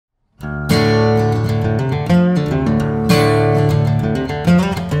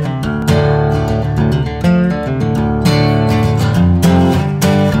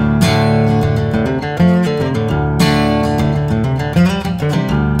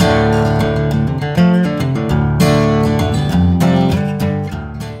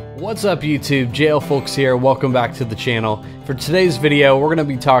What's up YouTube, JL Fulks here, welcome back to the channel. For today's video, we're going to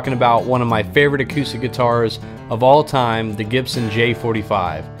be talking about one of my favorite acoustic guitars of all time, the Gibson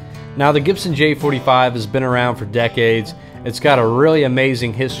J-45. Now the Gibson J-45 has been around for decades. It's got a really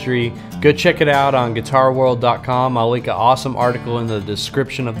amazing history. Go check it out on guitarworld.com. I'll link an awesome article in the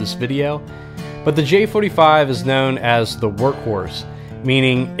description of this video. But the J-45 is known as the workhorse,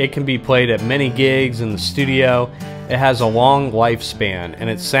 meaning it can be played at many gigs in the studio. It has a long lifespan and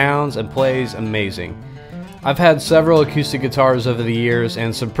it sounds and plays amazing. I've had several acoustic guitars over the years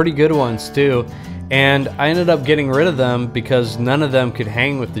and some pretty good ones too, and I ended up getting rid of them because none of them could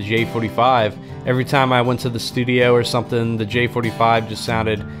hang with the J-45. Every time I went to the studio or something, the J-45 just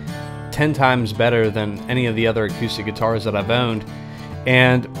sounded 10 times better than any of the other acoustic guitars that I've owned.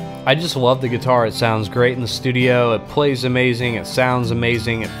 And I just love the guitar. It sounds great in the studio, it plays amazing, it sounds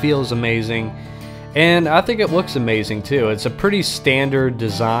amazing, it feels amazing. And I think it looks amazing too. It's a pretty standard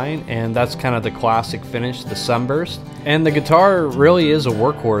design, and that's kind of the classic finish, the sunburst. And the guitar really is a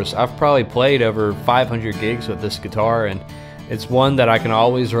workhorse. I've probably played over 500 gigs with this guitar, and it's one that I can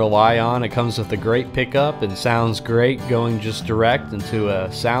always rely on. It comes with a great pickup and sounds great going just direct into a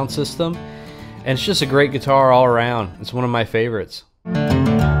sound system. And it's just a great guitar all around. It's one of my favorites.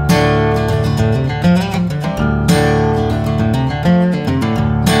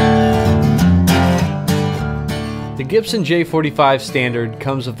 The Gibson J-45 Standard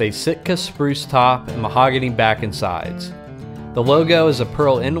comes with a Sitka spruce top and mahogany back and sides. The logo is a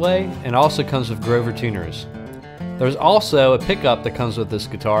pearl inlay and also comes with Grover tuners. There's also a pickup that comes with this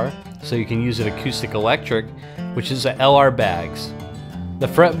guitar, so you can use it acoustic electric, which is a LR bags. The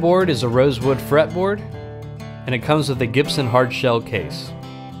fretboard is a rosewood fretboard, and it comes with a Gibson hardshell case.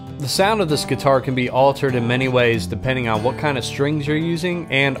 The sound of this guitar can be altered in many ways depending on what kind of strings you're using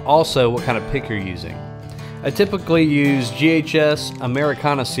and also what kind of pick you're using. I typically use GHS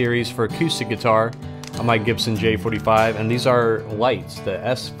Americana series for acoustic guitar on my Gibson J-45, and these are lights, the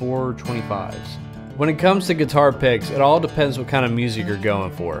S425s. When it comes to guitar picks, it all depends what kind of music you're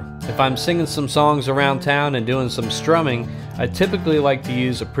going for. If I'm singing some songs around town and doing some strumming, I typically like to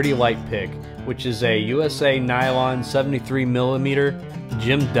use a pretty light pick, which is a USA Nylon 73mm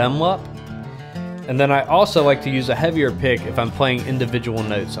Jim Dunlop. And then I also like to use a heavier pick if I'm playing individual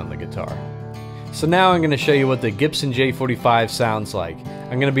notes on the guitar. So now I'm going to show you what the Gibson J-45 sounds like.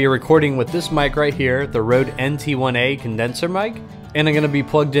 I'm going to be recording with this mic right here, the Rode NT1A condenser mic, and I'm going to be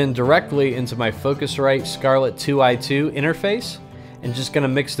plugged in directly into my Focusrite Scarlett 2i2 interface, and just going to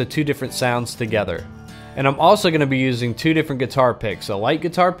mix the two different sounds together. And I'm also going to be using two different guitar picks, a light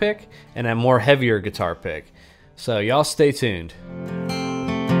guitar pick and a more heavier guitar pick. So y'all stay tuned.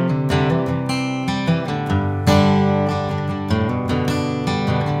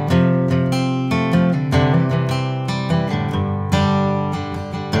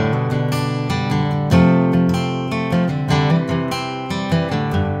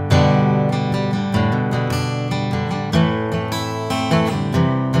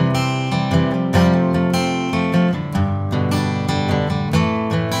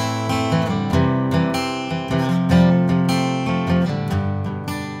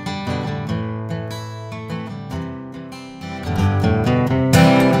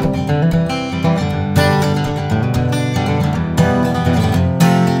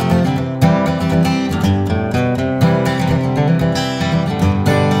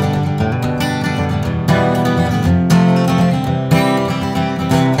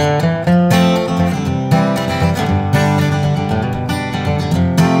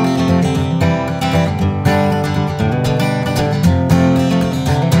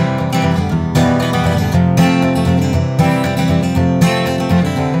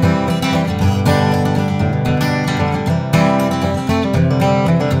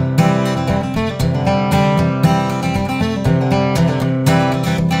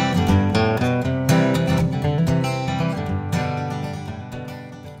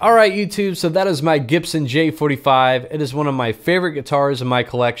 Alright YouTube, so that is my Gibson J-45. It is one of my favorite guitars in my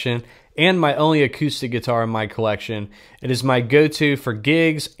collection and my only acoustic guitar in my collection. It is my go-to for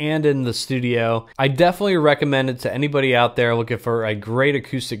gigs and in the studio. I definitely recommend it to anybody out there looking for a great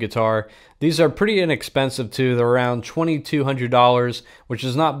acoustic guitar. These are pretty inexpensive too. They're around $2,200, which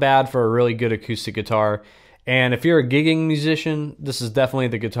is not bad for a really good acoustic guitar. And if you're a gigging musician, this is definitely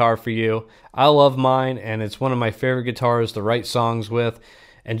the guitar for you. I love mine, and it's one of my favorite guitars to write songs with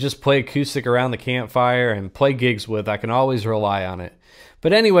and just play acoustic around the campfire and play gigs with. I can always rely on it.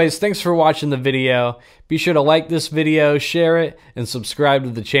 But anyways, thanks for watching the video. Be sure to like this video, share it, and subscribe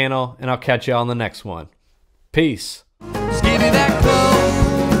to the channel, and I'll catch you on the next one. Peace.